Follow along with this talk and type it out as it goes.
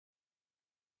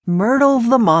Myrtle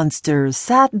the monster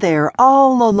sat there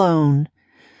all alone.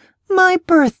 "My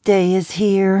birthday is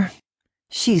here,"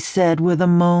 she said with a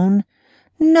moan.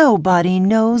 "Nobody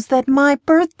knows that my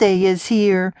birthday is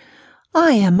here.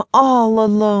 I am all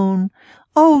alone.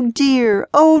 Oh dear,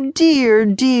 oh dear,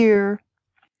 dear."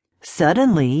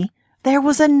 Suddenly, there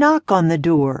was a knock on the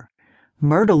door.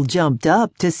 Myrtle jumped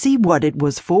up to see what it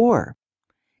was for.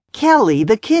 Kelly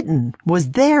the kitten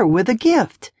was there with a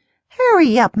gift.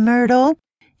 "Hurry up, Myrtle,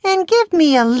 and give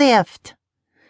me a lift."